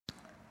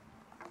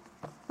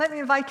Let me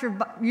invite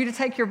you to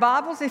take your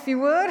Bibles, if you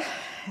would,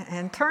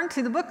 and turn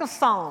to the book of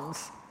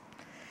Psalms.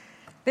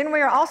 Then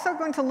we are also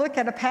going to look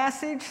at a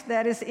passage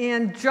that is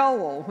in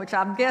Joel, which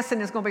I'm guessing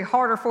is going to be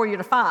harder for you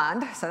to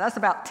find. So that's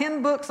about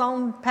 10 books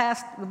on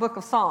past the book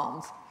of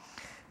Psalms.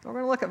 We're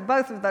going to look at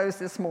both of those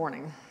this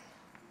morning.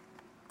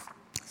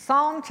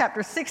 Psalm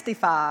chapter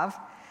 65,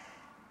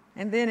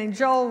 and then in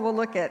Joel we'll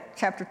look at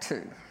chapter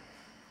 2.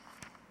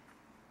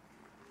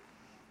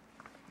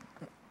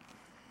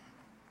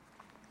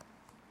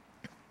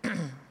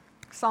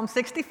 Psalm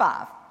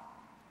 65.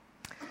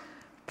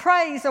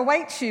 Praise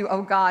awaits you,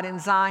 O God, in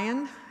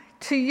Zion.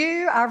 To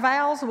you our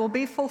vows will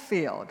be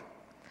fulfilled.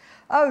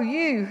 O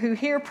you who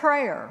hear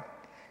prayer,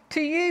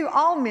 to you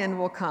all men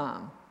will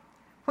come.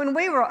 When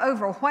we were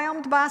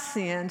overwhelmed by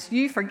sins,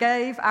 you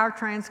forgave our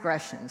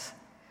transgressions.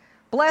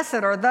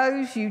 Blessed are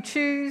those you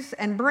choose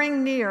and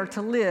bring near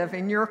to live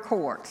in your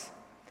courts.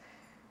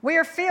 We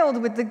are filled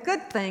with the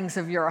good things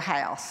of your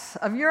house,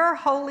 of your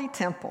holy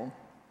temple.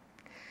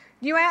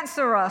 You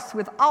answer us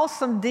with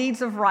awesome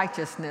deeds of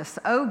righteousness,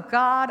 O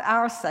God,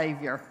 our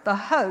Savior, the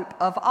hope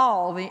of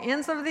all the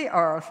ends of the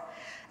earth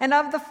and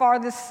of the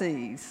farthest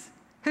seas,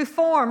 who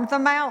formed the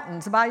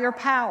mountains by your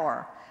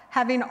power,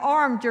 having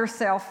armed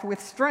yourself with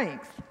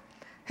strength,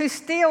 who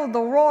stilled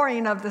the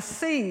roaring of the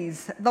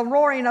seas, the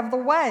roaring of the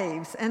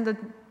waves, and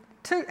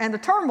the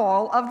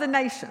turmoil of the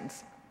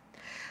nations.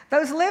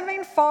 Those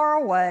living far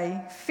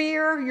away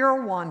fear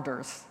your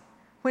wonders.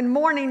 When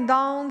morning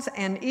dawns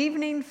and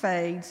evening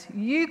fades,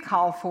 you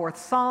call forth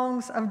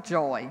songs of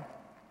joy.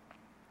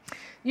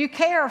 You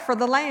care for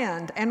the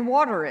land and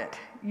water it.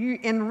 You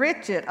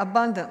enrich it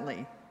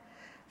abundantly.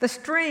 The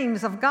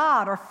streams of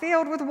God are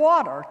filled with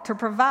water to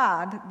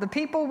provide the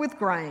people with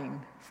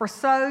grain, for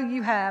so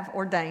you have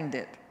ordained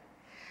it.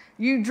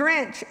 You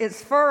drench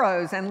its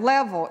furrows and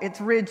level its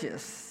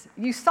ridges.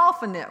 You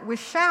soften it with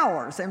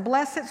showers and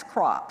bless its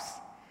crops.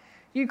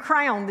 You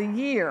crown the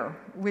year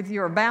with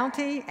your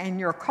bounty, and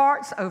your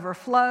carts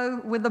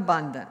overflow with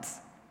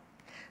abundance.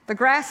 The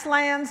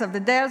grasslands of the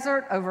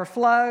desert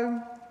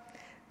overflow.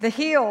 The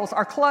hills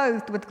are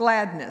clothed with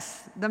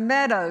gladness. The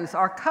meadows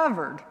are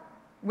covered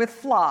with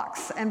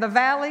flocks, and the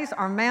valleys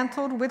are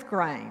mantled with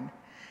grain.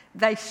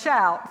 They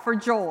shout for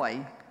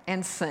joy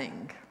and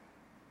sing.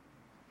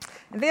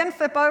 And then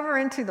flip over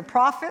into the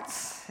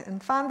prophets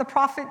and find the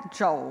prophet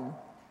Joel.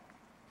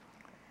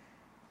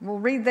 We'll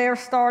read there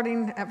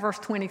starting at verse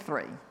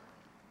 23.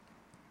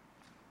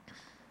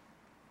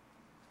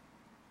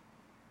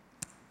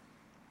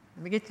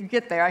 Let me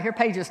get there. I hear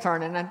pages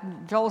turning.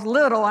 And Joel's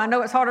little. I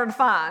know it's harder to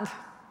find.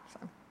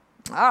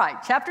 All right,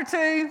 chapter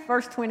 2,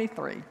 verse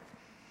 23.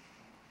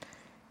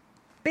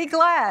 Be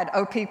glad,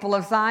 O people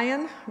of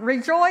Zion.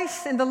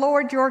 Rejoice in the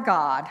Lord your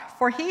God,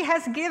 for he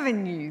has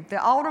given you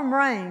the autumn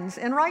rains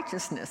in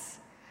righteousness.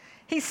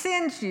 He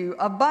sends you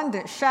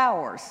abundant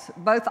showers,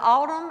 both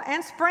autumn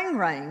and spring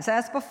rains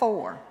as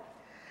before.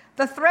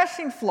 The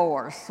threshing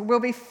floors will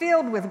be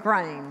filled with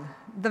grain.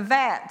 The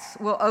vats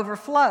will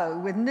overflow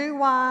with new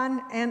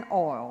wine and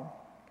oil.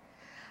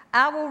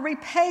 I will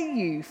repay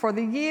you for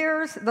the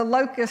years the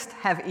locusts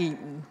have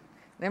eaten.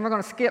 Then we're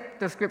going to skip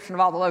the description of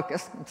all the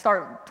locusts and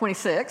start at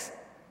 26.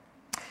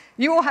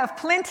 You will have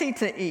plenty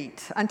to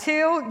eat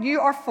until you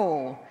are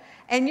full,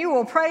 and you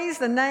will praise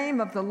the name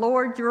of the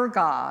Lord your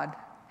God,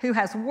 who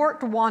has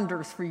worked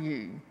wonders for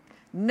you.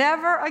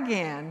 Never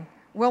again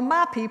will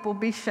my people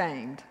be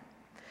shamed.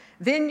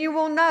 Then you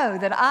will know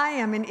that I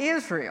am in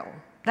Israel,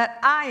 that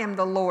I am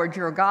the Lord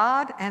your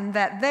God, and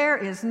that there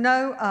is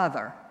no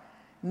other.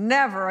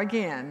 Never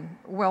again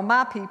will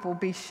my people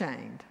be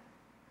shamed.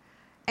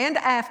 And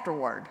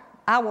afterward,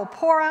 I will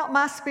pour out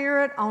my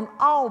spirit on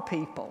all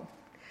people.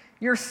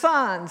 Your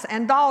sons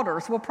and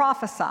daughters will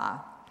prophesy.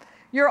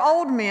 Your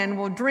old men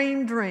will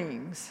dream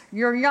dreams.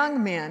 Your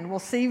young men will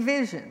see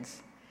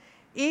visions.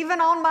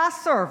 Even on my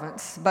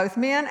servants, both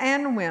men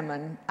and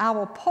women, I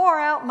will pour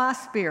out my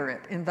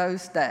spirit in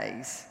those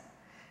days.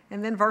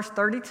 And then verse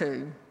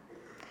 32.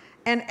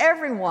 And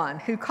everyone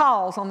who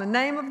calls on the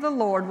name of the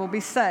Lord will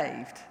be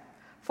saved.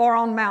 For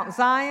on Mount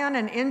Zion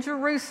and in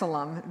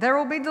Jerusalem there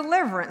will be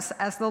deliverance,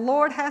 as the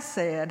Lord has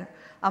said,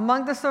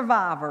 among the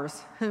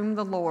survivors whom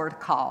the Lord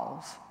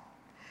calls.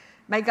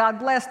 May God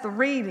bless the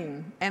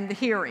reading and the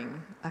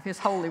hearing of his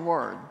holy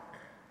word.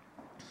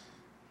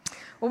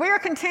 Well, we are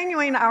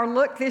continuing our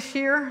look this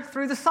year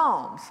through the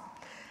Psalms.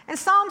 And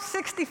Psalm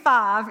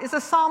 65 is a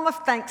psalm of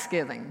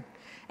thanksgiving.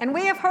 And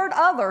we have heard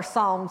other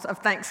psalms of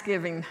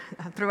thanksgiving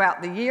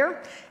throughout the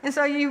year. And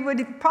so you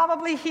would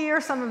probably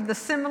hear some of the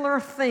similar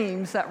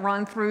themes that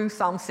run through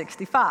Psalm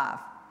 65.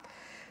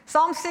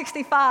 Psalm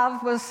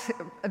 65 was,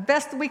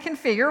 best we can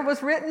figure,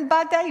 was written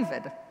by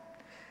David.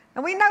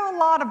 And we know a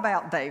lot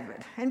about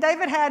David. And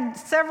David had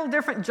several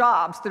different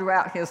jobs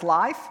throughout his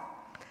life.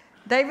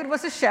 David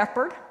was a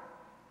shepherd.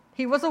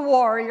 He was a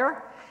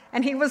warrior,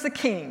 and he was a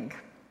king.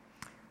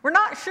 We're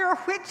not sure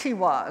which he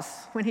was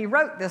when he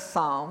wrote this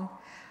psalm,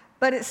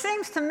 but it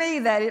seems to me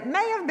that it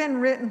may have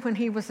been written when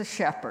he was a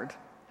shepherd.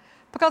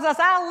 Because as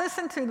I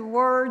listen to the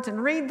words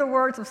and read the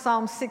words of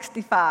Psalm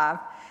 65,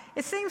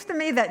 it seems to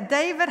me that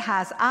David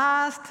has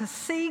eyes to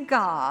see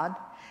God,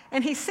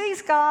 and he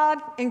sees God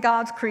in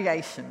God's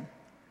creation.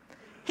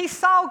 He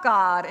saw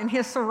God in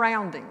his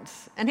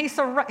surroundings, and he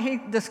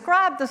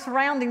described the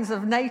surroundings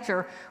of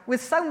nature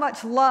with so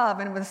much love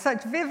and with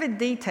such vivid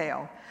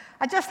detail.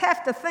 I just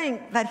have to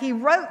think that he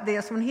wrote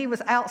this when he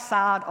was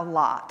outside a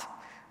lot,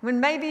 when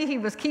maybe he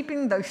was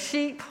keeping those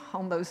sheep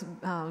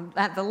on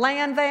at the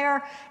land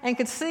there and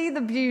could see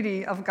the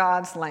beauty of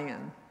God's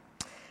land.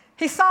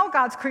 He saw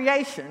God's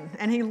creation,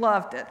 and he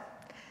loved it.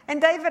 And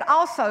David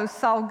also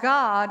saw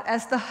God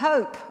as the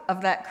hope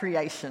of that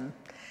creation.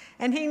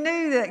 And he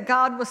knew that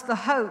God was the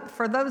hope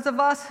for those of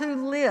us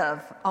who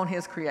live on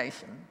his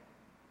creation.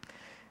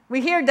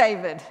 We hear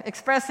David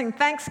expressing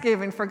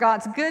thanksgiving for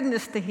God's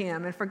goodness to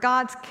him and for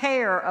God's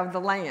care of the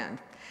land.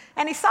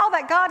 And he saw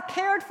that God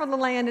cared for the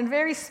land in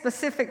very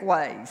specific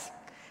ways.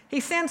 He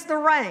sends the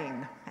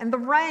rain, and the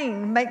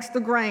rain makes the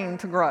grain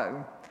to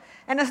grow.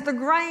 And as the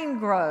grain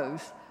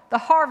grows, the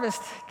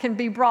harvest can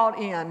be brought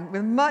in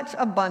with much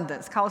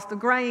abundance because the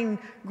grain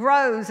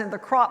grows and the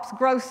crops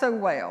grow so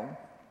well.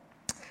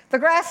 The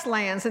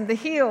grasslands and the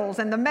hills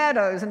and the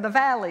meadows and the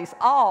valleys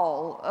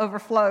all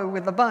overflow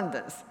with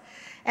abundance.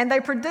 And they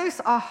produce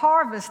a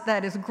harvest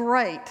that is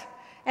great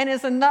and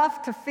is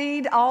enough to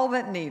feed all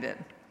that need it.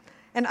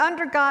 And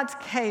under God's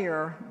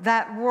care,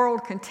 that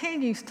world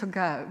continues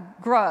to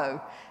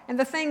grow, and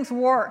the things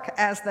work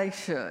as they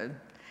should.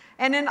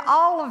 And in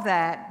all of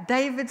that,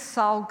 David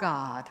saw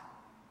God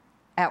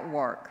at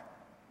work.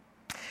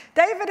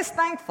 David is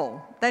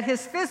thankful that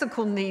his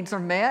physical needs are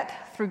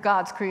met through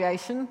God's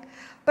creation,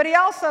 but he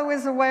also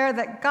is aware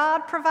that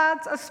God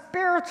provides a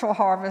spiritual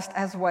harvest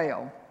as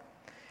well.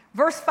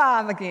 Verse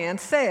 5 again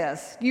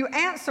says, "You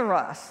answer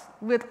us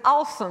with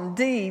awesome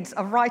deeds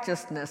of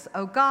righteousness,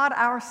 O God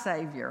our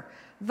Savior,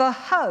 the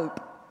hope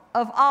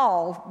of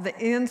all the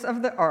ends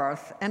of the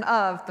earth and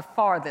of the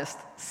farthest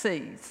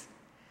seas."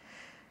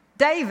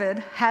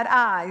 David had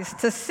eyes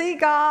to see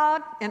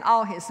God in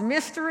all his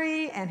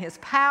mystery and his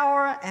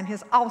power and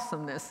his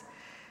awesomeness.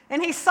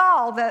 And he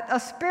saw that a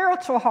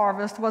spiritual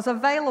harvest was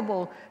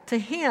available to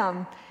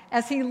him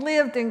as he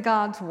lived in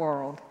God's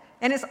world,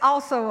 and it's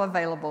also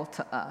available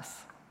to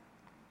us.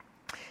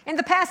 In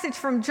the passage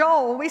from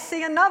Joel, we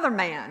see another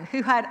man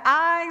who had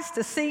eyes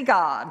to see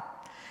God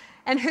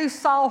and who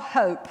saw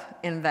hope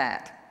in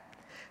that.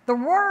 The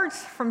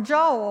words from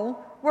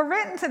Joel were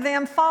written to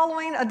them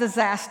following a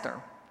disaster.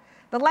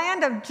 The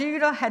land of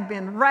Judah had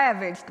been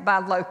ravaged by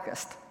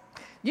locusts.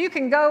 You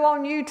can go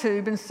on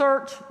YouTube and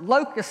search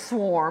locust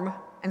swarm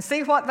and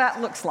see what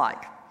that looks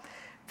like.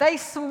 They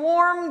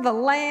swarm the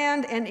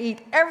land and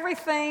eat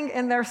everything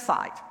in their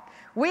sight.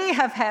 We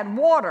have had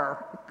water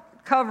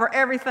cover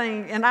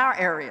everything in our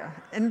area,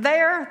 and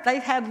there they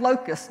had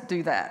locusts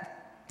do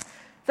that.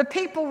 The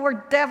people were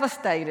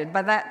devastated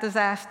by that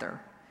disaster.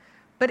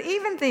 But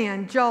even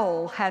then,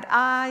 Joel had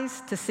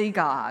eyes to see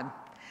God,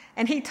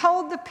 and he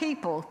told the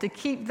people to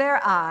keep their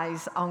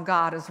eyes on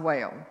God as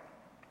well.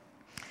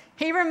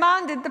 He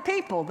reminded the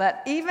people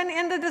that even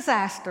in the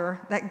disaster,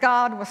 that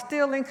God was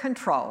still in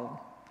control.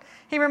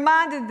 He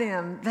reminded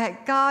them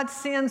that God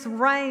sends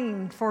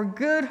rain for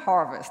good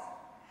harvest.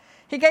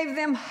 He gave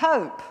them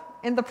hope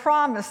in the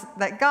promise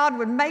that God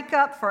would make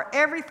up for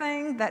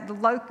everything that the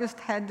locust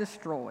had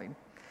destroyed.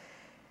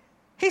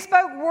 He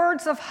spoke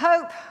words of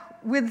hope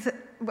with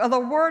the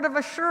word of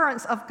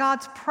assurance of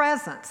God's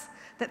presence,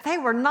 that they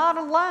were not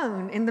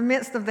alone in the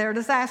midst of their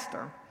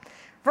disaster.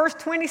 Verse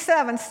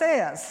 27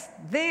 says,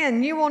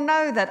 "Then you will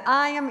know that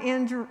I am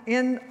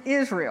in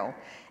Israel,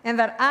 and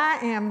that I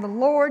am the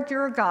Lord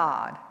your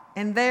God,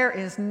 and there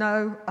is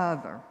no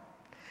other."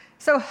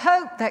 So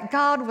hope that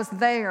God was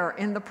there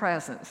in the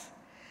presence,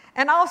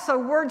 and also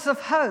words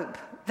of hope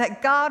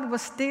that God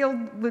would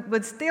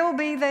still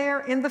be there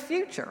in the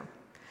future.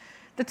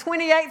 The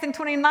 28th and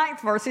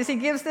 29th verses, he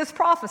gives this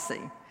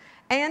prophecy.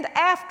 "And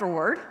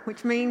afterward,"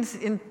 which means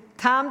in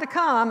time to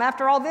come,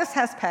 after all this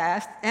has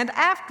passed, "and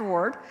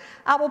afterward,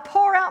 I will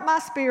pour out my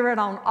spirit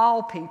on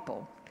all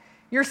people.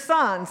 Your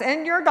sons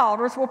and your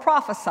daughters will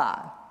prophesy.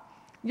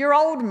 Your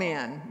old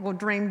men will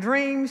dream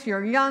dreams.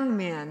 Your young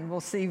men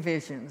will see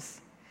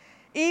visions.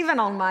 Even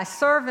on my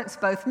servants,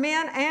 both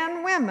men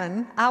and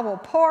women, I will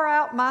pour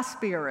out my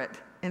spirit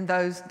in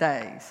those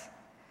days."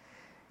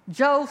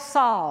 Joel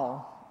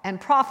saw and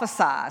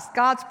prophesied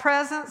God's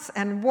presence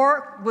and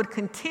work would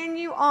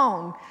continue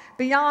on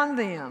beyond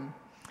them.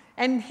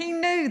 And he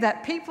knew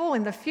that people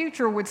in the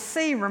future would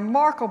see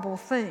remarkable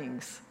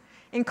things,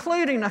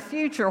 including a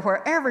future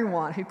where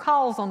everyone who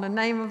calls on the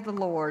name of the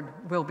Lord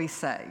will be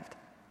saved.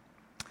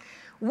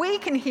 We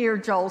can hear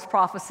Joel's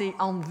prophecy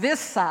on this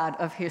side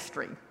of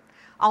history,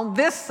 on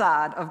this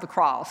side of the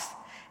cross,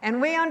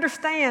 and we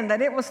understand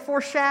that it was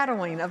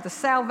foreshadowing of the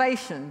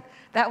salvation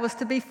that was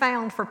to be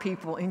found for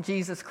people in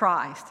Jesus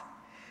Christ.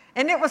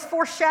 And it was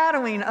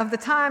foreshadowing of the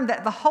time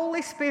that the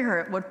Holy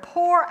Spirit would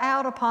pour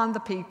out upon the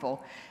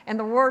people and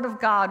the Word of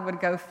God would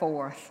go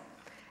forth.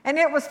 And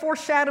it was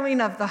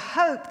foreshadowing of the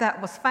hope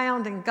that was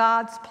found in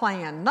God's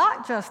plan,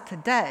 not just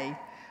today,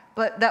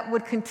 but that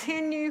would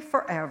continue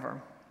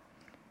forever.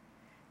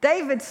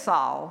 David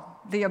saw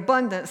the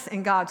abundance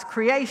in God's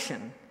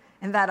creation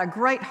and that a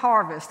great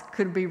harvest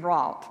could be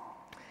wrought.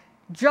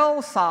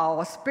 Joel saw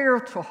a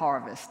spiritual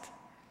harvest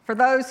for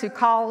those who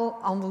call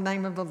on the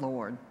name of the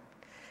Lord.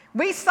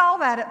 We saw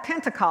that at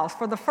Pentecost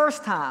for the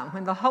first time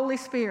when the Holy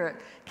Spirit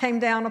came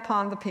down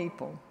upon the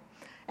people.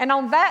 And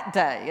on that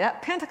day,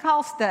 that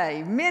Pentecost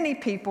day, many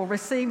people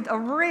received a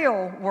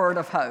real word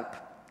of hope.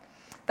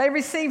 They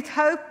received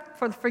hope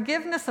for the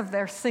forgiveness of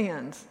their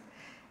sins,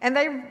 and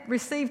they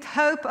received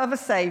hope of a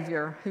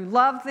Savior who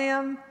loved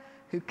them,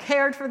 who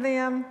cared for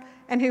them,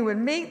 and who would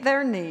meet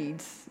their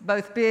needs,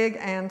 both big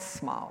and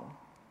small.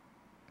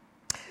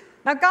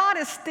 Now, God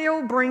is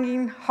still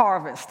bringing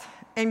harvest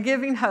and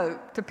giving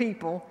hope to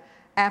people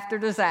after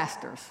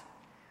disasters,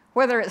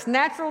 whether it's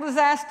natural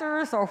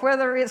disasters or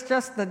whether it's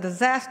just the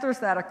disasters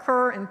that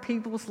occur in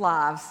people's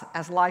lives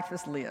as life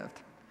is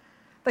lived.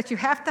 But you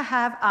have to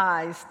have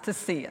eyes to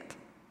see it.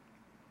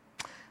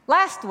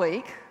 Last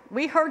week,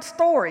 we heard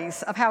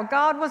stories of how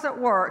God was at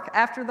work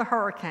after the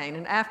hurricane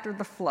and after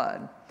the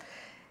flood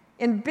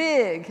in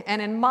big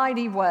and in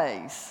mighty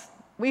ways.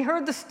 We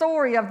heard the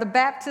story of the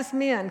Baptist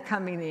men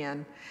coming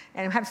in,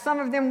 and have some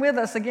of them with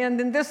us again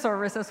in this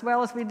service as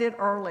well as we did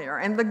earlier,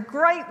 and the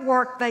great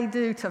work they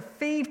do to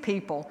feed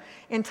people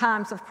in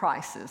times of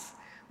crisis.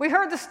 We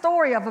heard the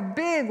story of a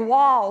big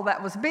wall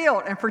that was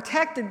built and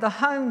protected the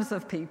homes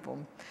of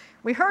people.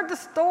 We heard the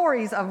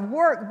stories of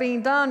work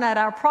being done at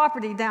our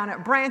property down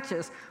at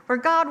Branches, where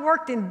God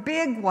worked in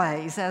big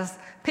ways as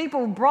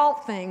people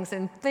brought things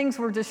and things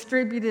were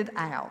distributed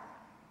out.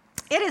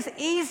 It is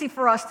easy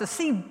for us to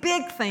see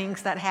big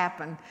things that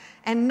happen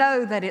and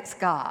know that it's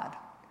God.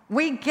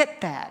 We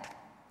get that.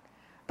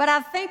 But I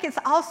think it's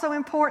also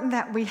important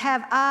that we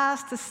have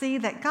eyes to see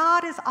that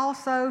God is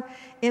also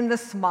in the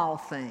small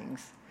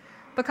things.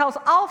 Because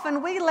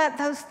often we let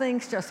those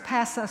things just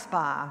pass us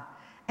by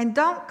and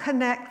don't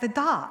connect the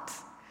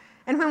dots.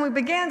 And when we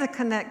begin to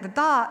connect the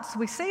dots,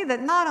 we see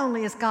that not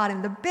only is God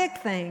in the big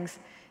things,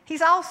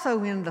 He's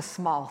also in the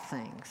small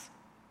things.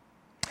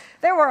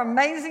 There were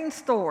amazing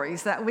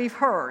stories that we've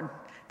heard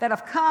that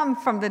have come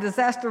from the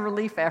disaster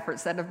relief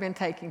efforts that have been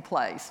taking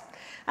place.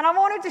 And I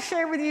wanted to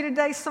share with you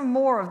today some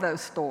more of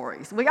those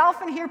stories. We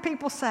often hear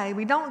people say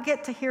we don't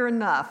get to hear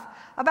enough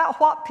about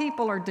what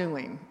people are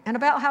doing and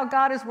about how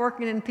God is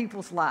working in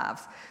people's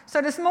lives. So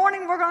this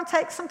morning we're going to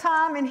take some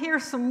time and hear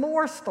some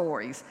more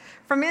stories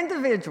from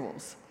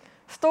individuals,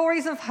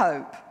 stories of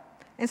hope,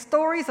 and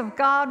stories of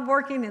God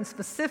working in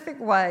specific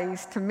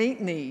ways to meet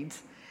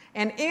needs.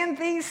 And in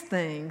these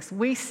things,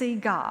 we see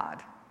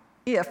God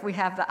if we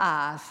have the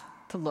eyes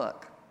to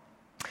look.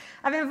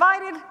 I've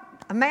invited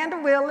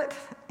Amanda Willett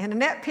and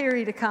Annette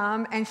Peary to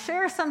come and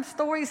share some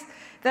stories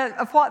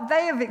of what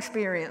they have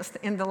experienced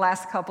in the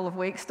last couple of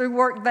weeks through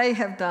work they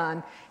have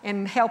done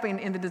in helping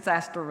in the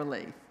disaster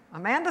relief.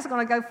 Amanda's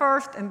going to go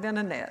first, and then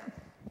Annette.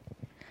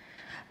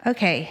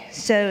 Okay,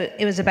 so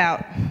it was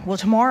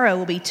tomorrow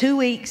will be 2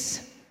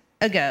 weeks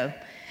ago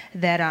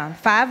that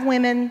 5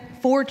 women,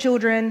 4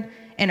 children,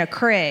 and a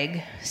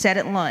Craig sat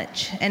at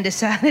lunch and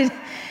decided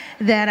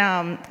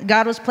that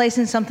God was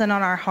placing something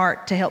on our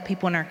heart to help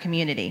people in our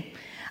community.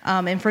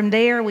 And from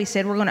there, we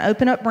said we're going to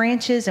open up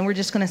Branches and we're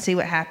just going to see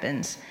what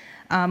happens.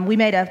 We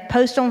made a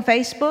post on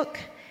Facebook,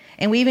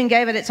 and we even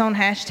gave it its own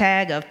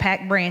hashtag of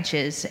Packed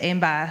Branches. And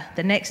by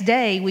the next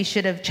day, we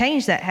should have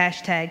changed that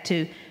hashtag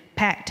to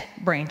Packed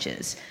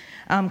Branches,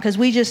 because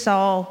we just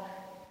saw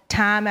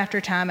time after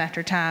time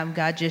after time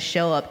God just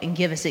show up and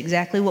give us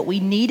exactly what we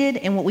needed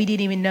and what we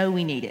didn't even know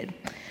we needed.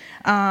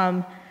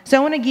 So I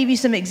want to give you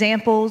some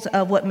examples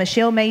of what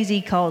Michelle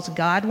Mazie calls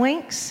God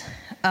winks.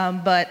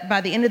 But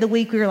by the end of the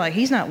week, we were like,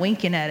 He's not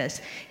winking at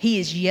us. He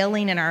is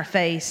yelling in our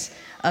face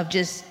of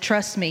just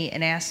trust me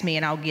and ask me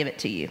and I'll give it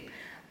to you.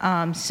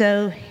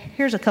 So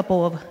here's a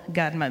couple of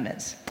God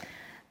moments.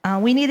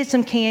 We needed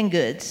some canned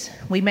goods.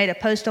 We made a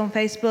post on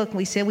Facebook.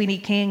 We said we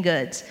need canned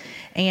goods.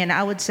 And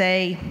I would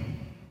say,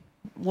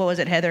 what was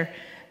it, Heather?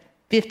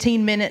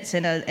 15 minutes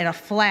in a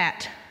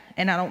flat,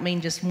 and I don't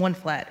mean just one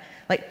flat,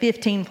 like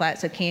 15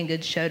 flats of canned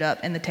goods showed up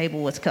and the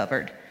table was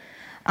covered.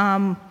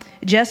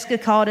 Jessica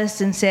called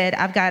us and said,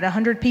 I've got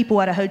 100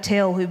 people at a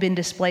hotel who've been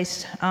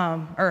displaced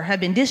or have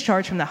been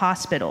discharged from the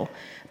hospital,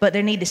 but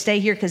they need to stay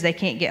here because they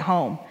can't get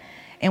home.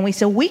 And we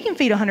said, we can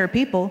feed 100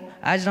 people.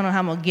 I just don't know how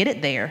I'm going to get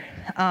it there.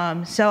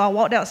 So I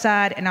walked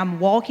outside, and I'm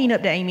walking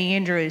up to Amy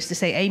Andrews to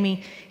say,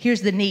 Amy,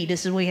 here's the need.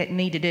 This is what we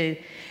need to do.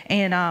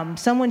 And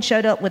someone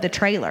showed up with a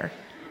trailer,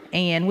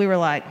 and we were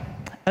like,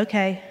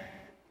 okay,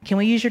 can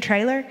we use your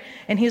trailer?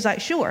 And he was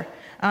like, sure.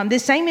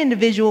 This same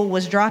individual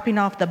was dropping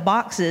off the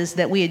boxes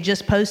that we had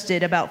just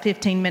posted about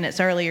 15 minutes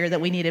earlier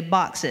that we needed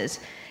boxes.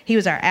 He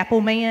was our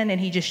Apple man,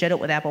 and he just showed up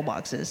with Apple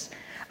boxes.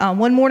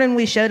 One morning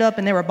we showed up,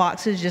 and there were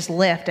boxes just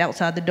left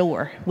outside the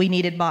door. We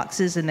needed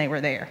boxes, and they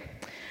were there.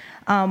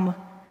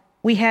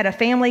 We had a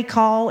family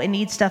call and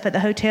need stuff at the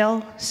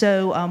hotel,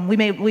 so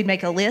we'd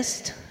make a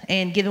list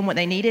and give them what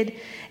they needed.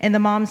 And the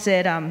mom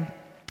said,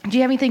 do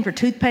you have anything for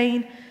tooth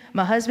pain?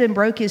 My husband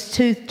broke his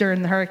tooth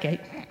during the hurricane.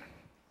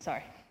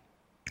 Sorry.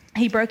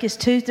 He broke his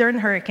tooth during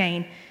the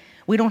hurricane.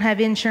 we don't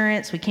have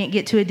insurance, we can't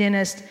get to a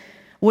dentist.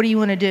 What do you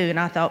want to do? And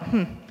I thought,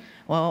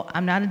 well,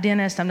 I'm not a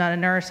dentist, I'm not a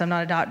nurse, I'm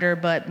not a doctor,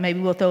 but maybe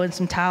we'll throw in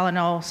some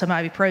Tylenol, some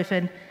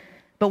ibuprofen.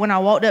 But when I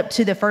walked up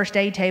to the first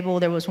aid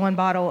table, there was one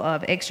bottle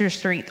of extra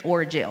strength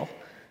Orajel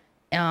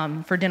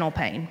for dental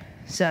pain.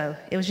 So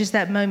it was just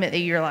that moment that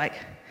you're like,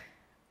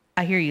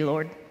 I hear you,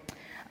 Lord.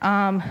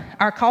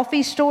 Our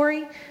coffee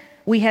story,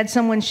 we had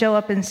someone show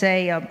up and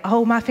say,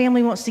 oh, my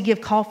family wants to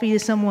give coffee to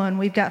someone.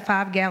 We've got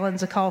 5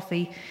 gallons of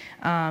coffee.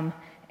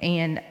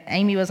 And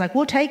Amy was like,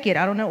 we'll take it.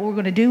 I don't know what we're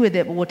going to do with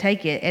it, but we'll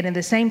take it. And at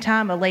the same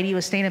time, a lady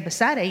was standing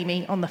beside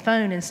Amy on the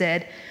phone and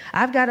said,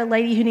 I've got a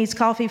lady who needs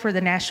coffee for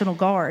the National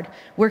Guard.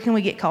 Where can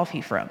we get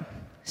coffee from?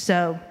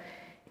 So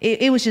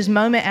it was just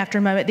moment after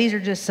moment. These are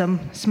just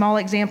some small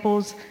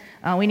examples.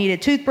 We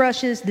needed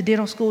toothbrushes. The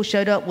dental school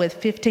showed up with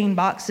 15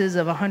 boxes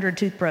of 100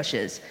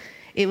 toothbrushes.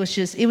 It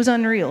was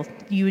unreal.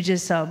 You would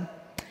just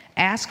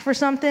ask for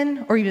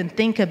something or even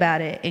think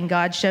about it, and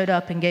God showed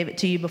up and gave it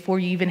to you before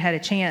you even had a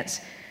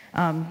chance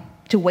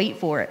to wait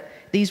for it.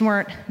 These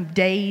weren't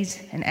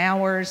days and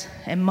hours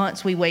and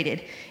months we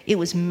waited. It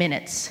was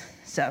minutes.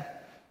 So,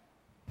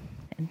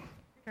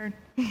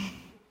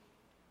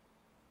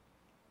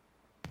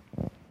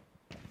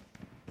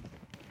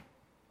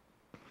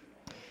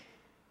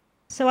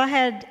 So I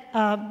had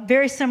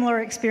very similar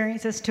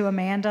experiences to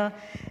Amanda.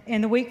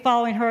 In the week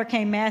following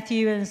Hurricane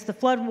Matthew, as the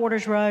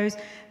floodwaters rose,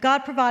 God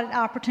provided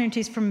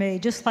opportunities for me,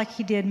 just like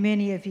he did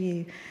many of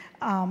you,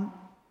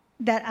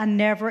 that I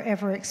never,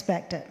 ever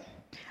expected.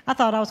 I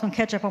thought I was going to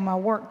catch up on my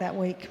work that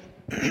week.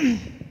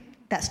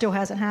 That still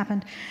hasn't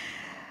happened.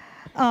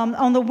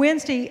 On the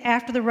Wednesday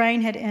after the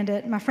rain had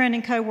ended, my friend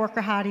and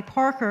coworker Heidi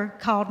Parker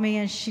called me,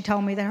 and she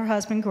told me that her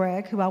husband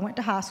Greg, who I went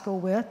to high school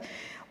with,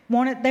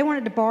 they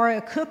wanted to borrow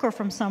a cooker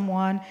from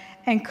someone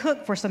and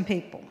cook for some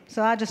people.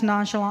 So I just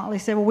nonchalantly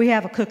said, well, we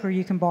have a cooker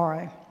you can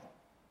borrow.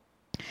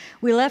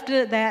 We left it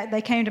at that.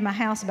 They came to my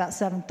house about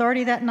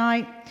 7:30 that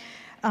night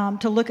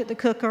to look at the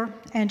cooker.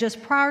 And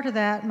just prior to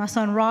that, my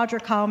son Roger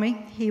called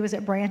me. He was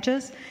at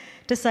Branches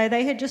to say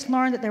they had just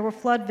learned that there were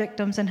flood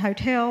victims in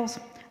hotels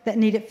that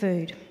needed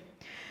food.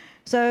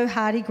 So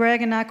Heidi,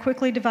 Greg, and I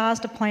quickly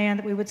devised a plan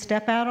that we would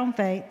step out on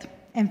faith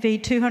and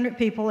feed 200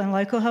 people in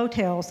local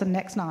hotels the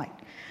next night.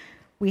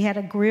 We had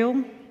a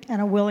grill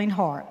and a willing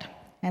heart,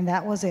 and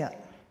that was it.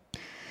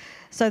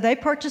 So they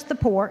purchased the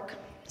pork,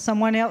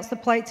 someone else the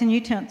plates and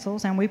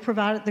utensils, and we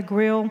provided the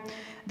grill,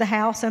 the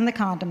house, and the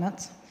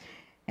condiments.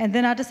 And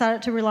then I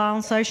decided to rely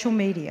on social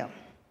media.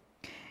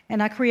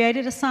 And I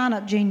created a Sign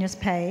Up Genius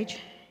page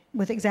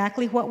with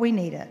exactly what we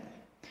needed.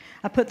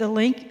 I put the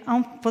link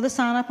for the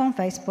sign up on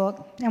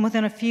Facebook, and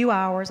within a few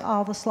hours,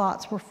 all the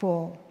slots were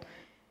full.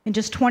 In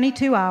just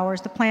 22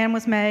 hours, the plan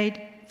was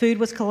made, food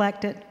was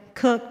collected,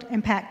 cooked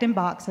and packed in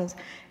boxes,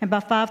 and by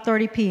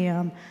 5:30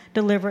 p.m.,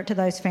 delivered to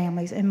those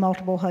families in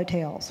multiple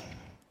hotels.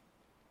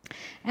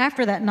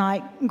 After that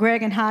night,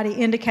 Greg and Heidi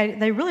indicated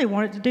they really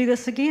wanted to do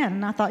this again,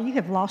 and I thought, you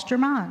have lost your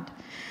mind.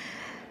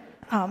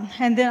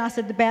 And then I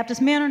said, the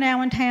Baptist men are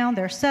now in town,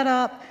 they're set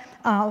up,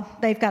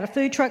 they've got a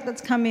food truck that's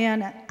come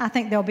in, I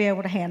think they'll be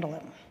able to handle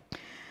it.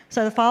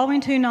 So the following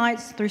 2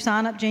 nights, through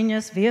Sign Up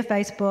Genius via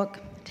Facebook,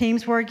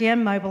 teams were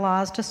again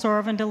mobilized to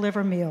serve and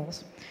deliver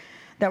meals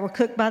that were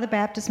cooked by the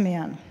Baptist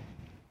men.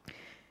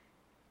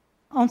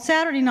 On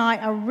Saturday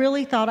night, I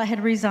really thought I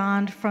had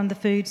resigned from the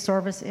food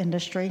service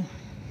industry.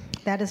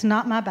 That is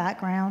not my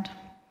background.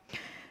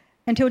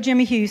 Until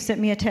Jimmy Hughes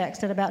sent me a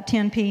text at about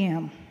 10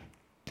 p.m.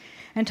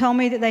 and told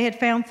me that they had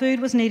found food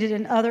was needed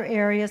in other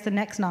areas the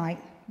next night,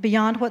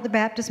 beyond what the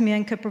Baptist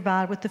men could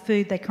provide with the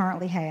food they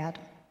currently had.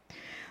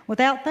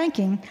 Without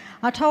thinking,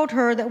 I told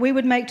her that we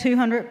would make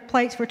 200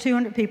 plates for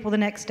 200 people the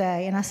next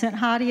day, and I sent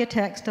Heidi a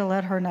text to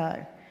let her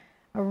know.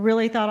 I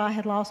really thought I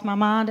had lost my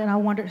mind, and I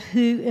wondered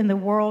who in the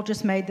world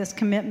just made this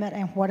commitment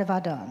and what have I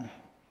done.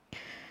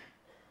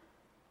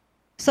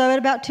 So at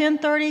about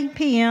 10:30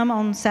 p.m.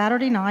 on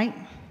Saturday night,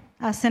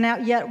 I sent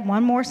out yet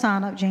one more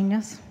Sign Up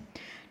Genius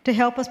to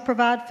help us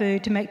provide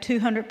food to make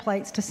 200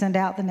 plates to send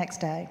out the next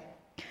day.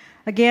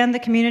 Again, the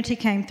community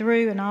came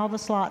through and all the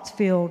slots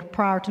filled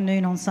prior to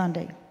noon on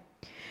Sunday.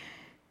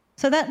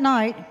 So that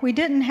night, we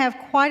didn't have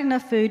quite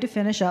enough food to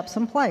finish up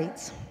some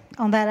plates.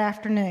 On that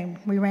afternoon,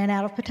 we ran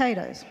out of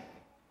potatoes.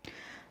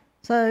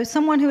 So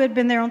someone who had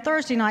been there on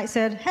Thursday night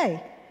said,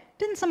 hey,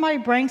 didn't somebody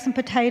bring some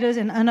potatoes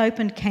in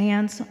unopened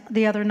cans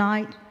the other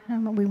night?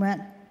 And we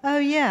went, oh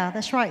yeah,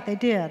 that's right, they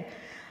did.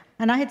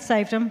 And I had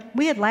saved them.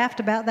 We had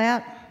laughed about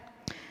that.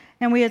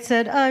 And we had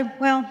said, oh,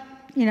 well,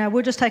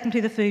 we'll just take them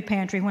to the food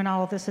pantry when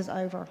all of this is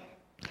over.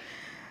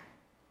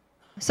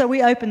 So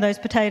we opened those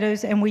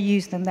potatoes and we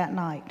used them that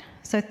night.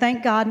 So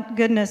thank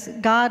goodness,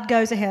 God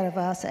goes ahead of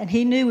us, and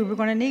he knew we were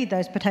going to need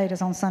those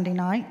potatoes on Sunday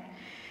night.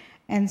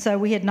 And so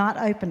we had not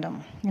opened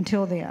them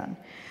until then.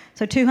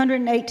 So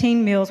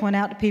 218 meals went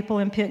out to people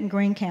in Pitt and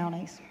Greene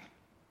counties.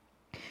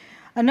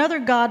 Another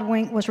God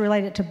wink was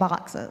related to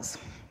boxes.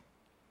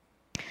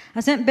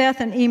 I sent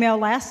Beth an email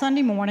last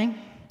Sunday morning,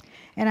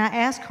 And I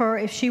asked her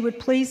if she would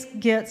please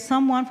get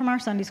someone from our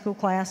Sunday school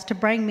class to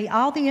bring me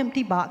all the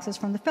empty boxes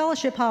from the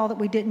fellowship hall that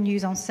we didn't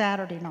use on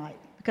Saturday night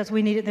because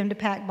we needed them to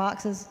pack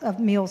boxes of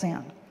meals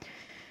in.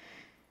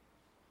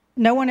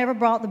 No one ever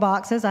brought the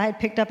boxes. I had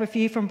picked up a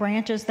few from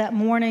Branches that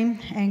morning,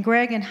 and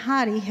Greg and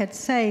Heidi had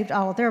saved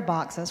all of their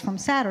boxes from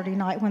Saturday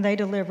night when they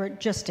delivered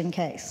just in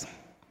case.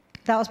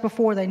 That was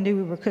before they knew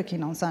we were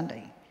cooking on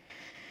Sunday.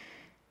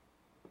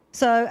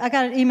 So I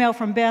got an email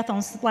from Beth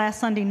on last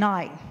Sunday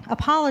night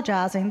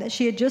apologizing that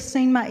she had just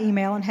seen my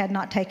email and had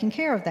not taken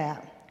care of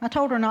that. I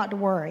told her not to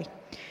worry.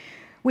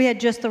 We had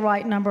just the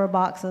right number of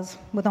boxes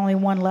with only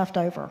one left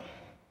over.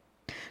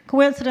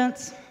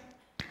 Coincidence?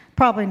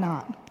 Probably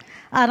not.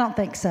 I don't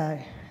think so.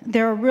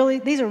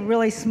 These are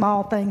really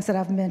small things that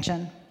I've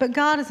mentioned, but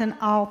God is in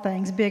all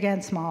things, big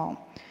and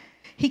small.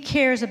 He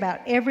cares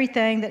about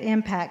everything that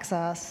impacts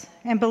us,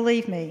 and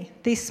believe me,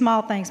 these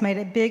small things made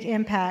a big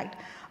impact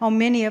on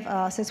many of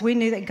us as we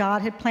knew that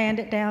God had planned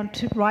it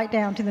right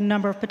down to the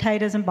number of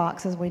potatoes and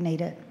boxes we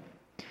needed.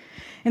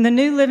 In the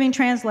New Living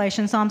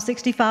Translation, Psalm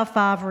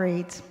 65:5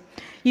 reads,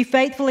 "You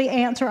faithfully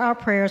answer our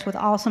prayers with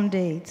awesome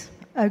deeds,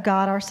 O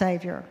God our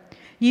Savior.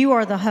 You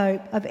are the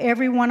hope of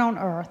everyone on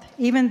earth,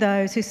 even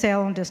those who sail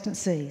on distant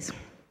seas."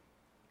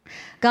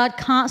 God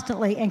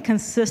constantly and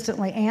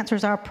consistently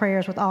answers our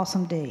prayers with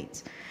awesome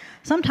deeds.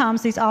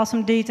 Sometimes these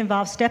awesome deeds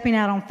involve stepping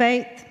out on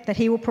faith that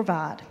He will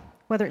provide,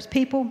 whether it's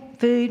people,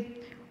 food,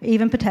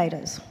 even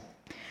potatoes.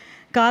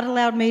 God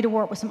allowed me to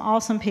work with some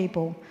awesome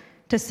people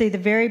to see the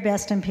very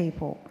best in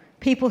people,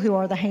 people who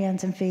are the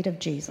hands and feet of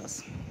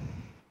Jesus.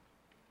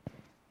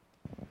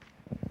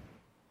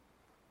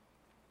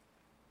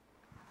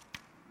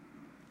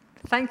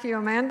 Thank you,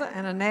 Amanda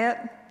and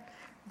Annette.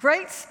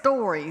 Great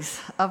stories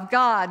of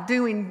God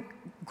doing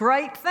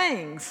great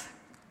things,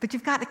 but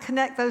you've got to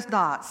connect those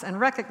dots and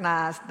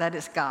recognize that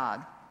it's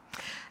God.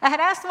 I had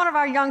asked one of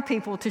our young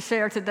people to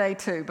share today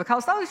too,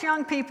 because those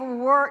young people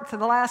worked for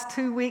the last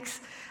 2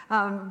 weeks,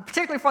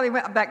 particularly before they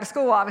went back to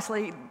school,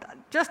 obviously,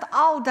 just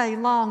all day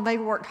long. They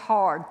worked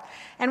hard.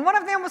 And one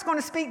of them was going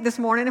to speak this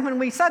morning when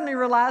we suddenly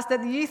realized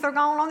that the youth are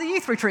going on the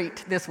youth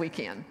retreat this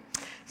weekend.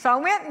 So I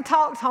went and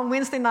talked on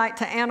Wednesday night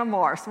to Anna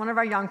Morse, one of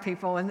our young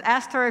people, and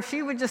asked her if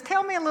she would just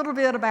tell me a little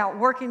bit about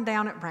working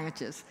down at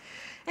Branches.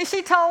 And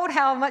she told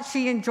how much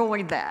she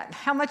enjoyed that,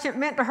 how much it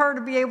meant to her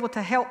to be able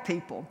to help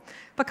people,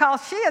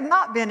 because she had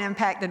not been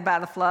impacted by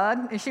the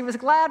flood, and she was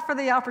glad for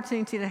the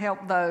opportunity to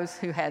help those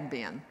who had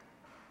been.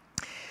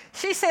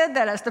 She said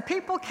that as the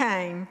people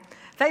came,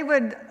 they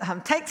would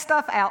take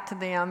stuff out to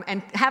them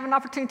and have an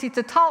opportunity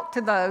to talk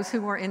to those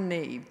who were in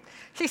need.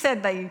 She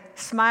said they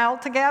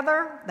smiled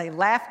together, they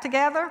laughed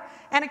together,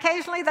 and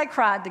occasionally they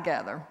cried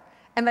together,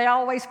 and they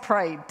always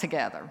prayed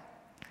together.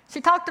 She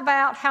talked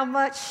about how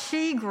much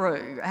she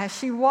grew as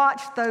she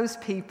watched those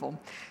people.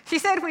 She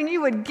said when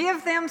you would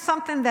give them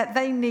something that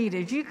they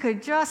needed, you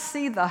could just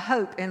see the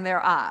hope in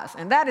their eyes.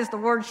 And that is the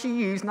word she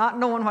used, not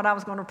knowing what I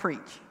was going to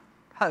preach.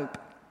 Hope.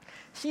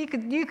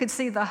 You could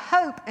see the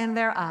hope in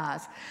their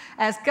eyes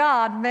as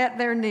God met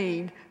their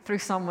need through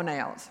someone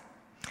else.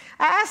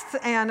 I asked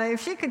Anna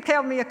if she could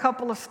tell me a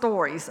couple of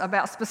stories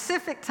about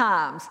specific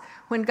times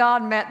when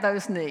God met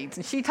those needs.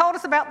 And she told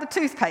us about the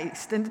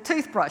toothpaste and the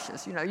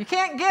toothbrushes. You know, you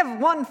can't give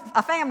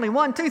a family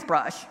one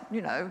toothbrush.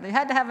 You know, they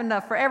had to have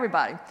enough for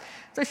everybody.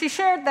 So she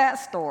shared that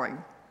story.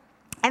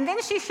 And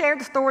then she shared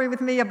the story with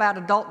me about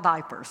adult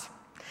diapers.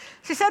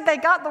 She said they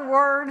got the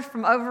word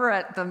from over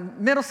at the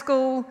middle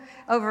school,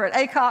 over at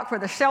Aycock where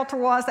the shelter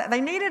was, that they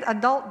needed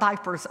adult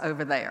diapers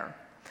over there.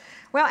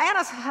 Well,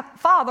 Anna's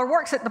father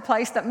works at the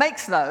place that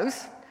makes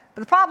those,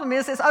 but the problem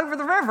is it's over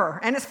the river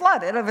and it's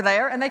flooded over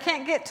there and they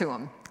can't get to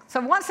them. So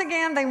once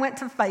again, they went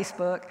to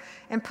Facebook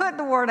and put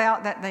the word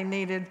out that they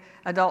needed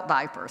adult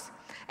diapers.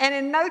 And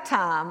in no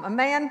time, a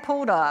man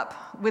pulled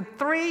up with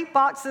 3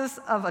 boxes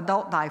of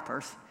adult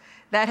diapers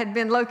that had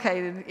been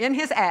located in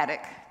his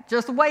attic,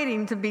 just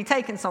waiting to be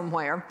taken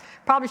somewhere.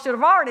 Probably should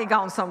have already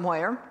gone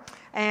somewhere,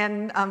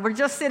 and were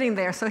just sitting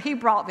there, so he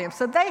brought them.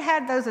 So they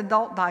had those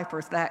adult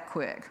diapers that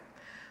quick.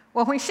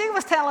 Well, when she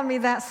was telling me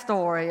that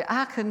story,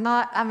 just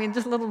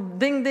a little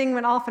ding-ding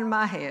went off in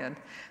my head,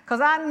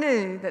 because I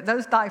knew that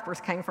those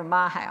diapers came from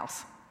my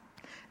house.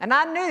 And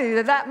I knew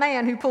that that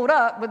man who pulled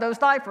up with those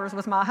diapers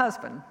was my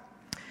husband.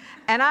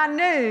 And I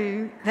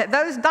knew that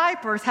those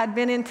diapers had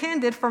been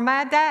intended for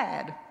my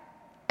dad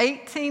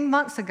 18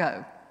 months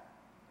ago.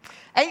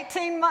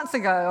 18 months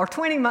ago, or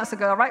 20 months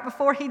ago, right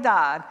before he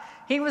died,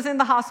 he was in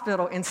the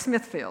hospital in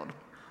Smithfield.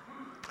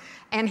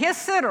 And his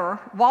sitter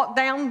walked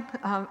down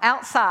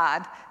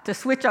outside to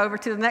switch over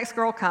to the next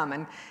girl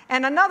coming.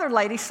 And another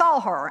lady saw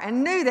her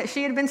and knew that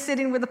she had been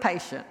sitting with a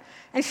patient.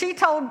 And she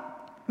told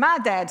my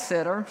dad's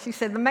sitter, she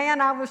said, the man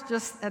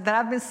that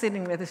I've been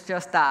sitting with has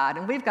just died,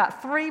 and we've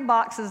got 3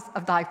 boxes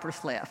of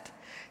diapers left.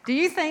 Do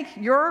you think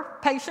your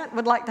patient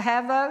would like to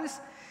have those?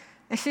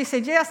 And she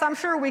said, yes, I'm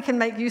sure we can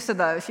make use of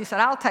those. She said,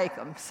 I'll take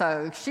them.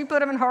 So she put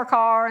them in her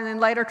car and then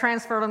later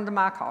transferred them to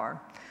my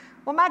car.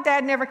 Well, my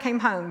dad never came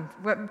home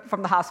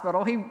from the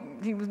hospital.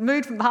 He was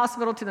moved from the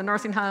hospital to the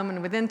nursing home,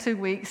 and within 2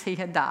 weeks, he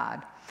had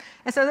died.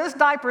 And so those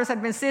diapers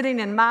had been sitting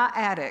in my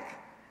attic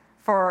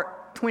for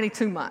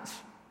 22 months.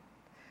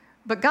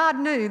 But God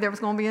knew there was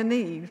going to be a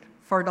need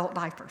for adult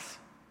diapers.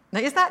 Now,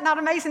 is that not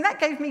amazing? That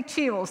gave me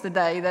chills the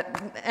day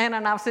that Anna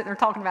and I were sitting there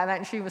talking about that,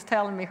 and she was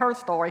telling me her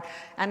story,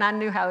 and I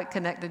knew how it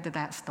connected to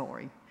that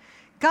story.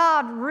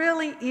 God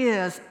really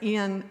is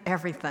in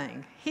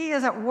everything. He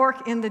is at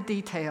work in the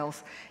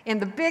details, in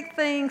the big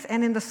things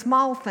and in the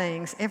small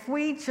things, if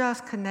we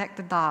just connect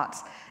the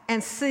dots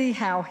and see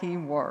how he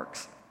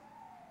works.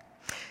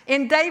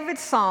 In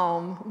David's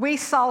psalm, we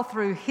saw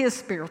through his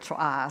spiritual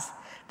eyes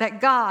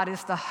that God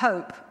is the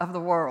hope of the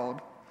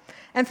world.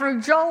 And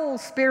through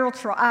Joel's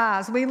spiritual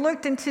eyes, we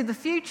looked into the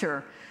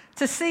future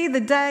to see the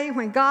day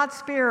when God's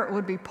Spirit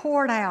would be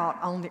poured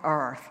out on the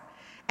earth.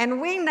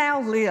 And we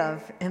now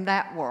live in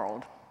that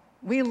world.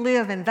 We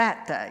live in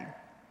that day.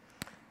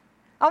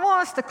 I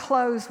want us to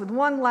close with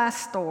one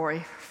last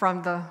story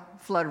from the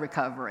flood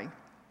recovery.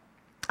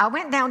 I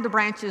went down to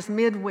Branches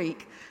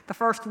midweek, the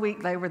first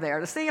week they were there,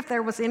 to see if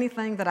there was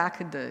anything that I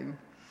could do.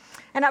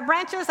 And at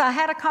Branches, I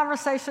had a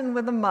conversation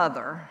with a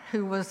mother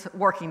who was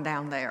working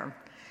down there.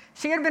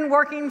 She had been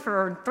working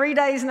for 3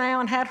 days now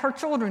and had her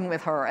children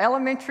with her,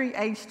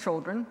 elementary-aged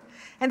children.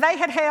 And they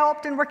had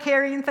helped and were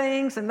carrying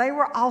things, and they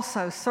were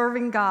also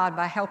serving God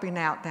by helping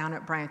out down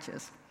at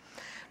Branches.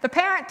 The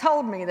parent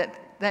told me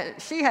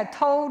that she had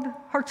told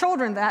her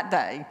children that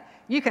day,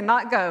 "You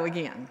cannot go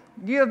again.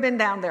 You have been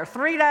down there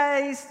 3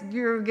 days.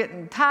 You're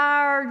getting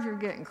tired. You're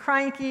getting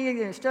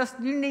cranky. It's just,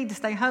 you need to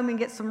stay home and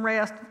get some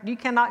rest. You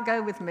cannot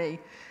go with me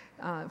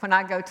when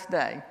I go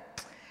today."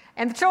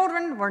 And the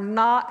children were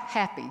not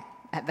happy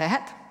at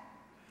that.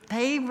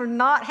 They were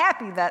not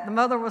happy that the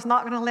mother was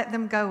not going to let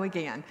them go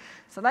again.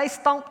 So they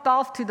stomped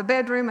off to the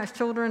bedroom, as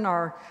children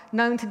are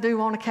known to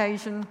do on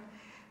occasion.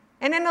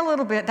 And in a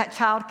little bit, that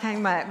child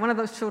came back. One of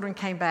those children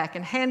came back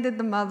and handed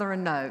the mother a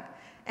note.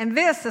 And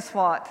this is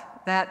what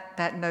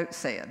that note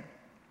said,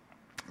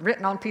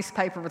 written on a piece of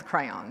paper with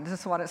crayon. This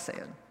is what it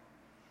said.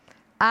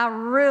 "I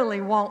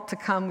really want to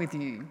come with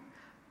you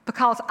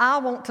because I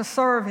want to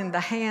serve in the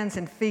hands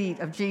and feet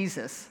of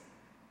Jesus,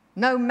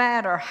 no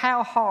matter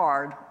how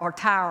hard or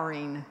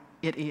tiring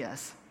it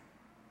is."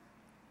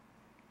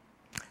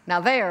 Now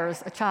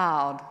there's a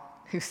child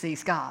who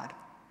sees God.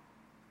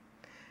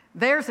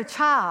 There's a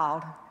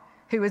child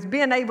who has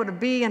been able to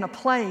be in a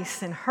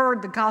place and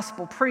heard the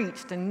gospel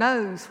preached and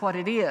knows what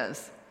it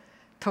is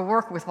to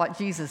work with what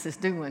Jesus is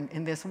doing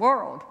in this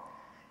world,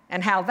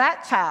 and how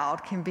that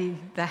child can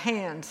be the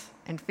hands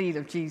and feet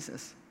of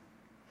Jesus.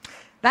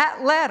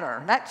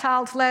 That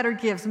child's letter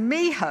gives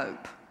me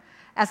hope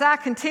as I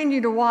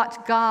continue to watch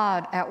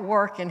God at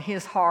work in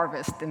his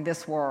harvest in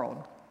this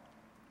world.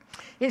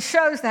 It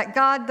shows that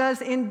God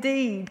does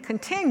indeed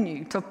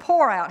continue to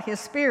pour out his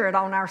Spirit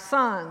on our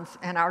sons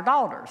and our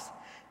daughters,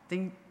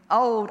 the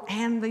old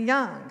and the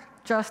young,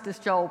 just as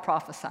Joel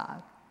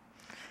prophesied.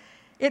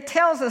 It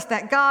tells us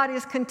that God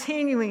is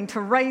continuing to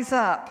raise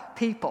up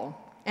people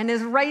and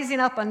is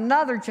raising up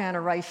another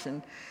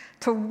generation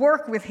to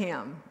work with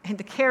him and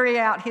to carry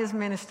out his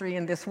ministry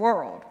in this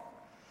world.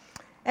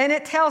 And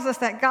it tells us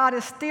that God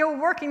is still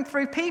working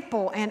through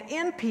people and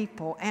in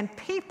people, and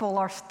people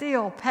are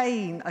still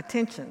paying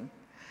attention.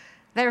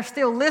 They're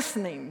still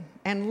listening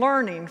and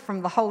learning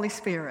from the Holy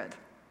Spirit.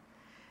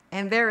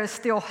 And there is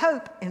still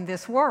hope in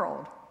this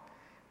world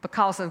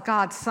because of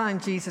God's Son,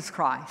 Jesus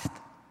Christ.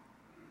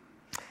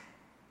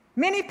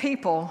 Many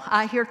people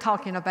I hear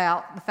talking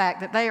about the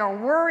fact that they are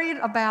worried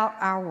about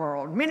our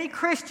world. Many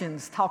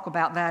Christians talk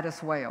about that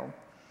as well.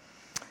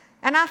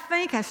 And I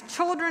think as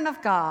children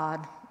of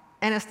God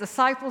and as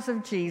disciples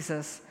of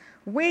Jesus,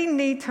 we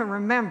need to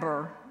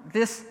remember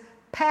this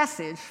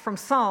passage from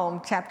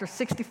Psalm chapter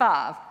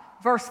 65,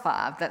 verse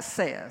 5, that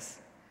says,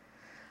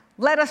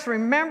 "Let us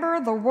remember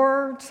the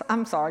words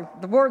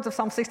of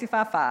Psalm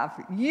 65:5.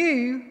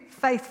 You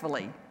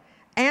faithfully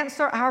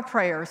answer our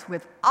prayers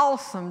with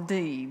awesome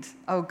deeds,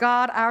 O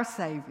God, our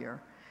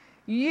Savior.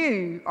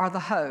 You are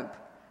the hope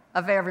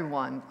of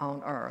everyone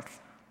on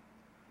earth."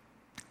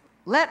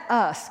 Let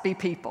us be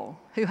people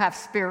who have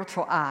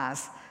spiritual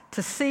eyes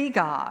to see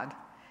God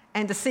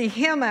and to see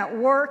him at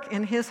work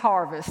in his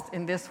harvest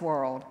in this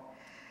world.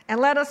 And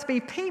let us be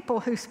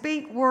people who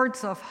speak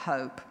words of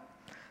hope,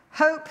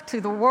 hope to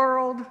the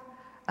world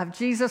of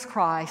Jesus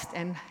Christ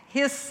and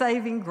his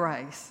saving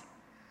grace.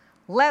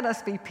 Let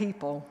us be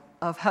people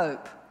of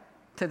hope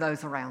to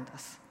those around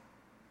us.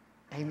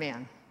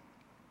 Amen.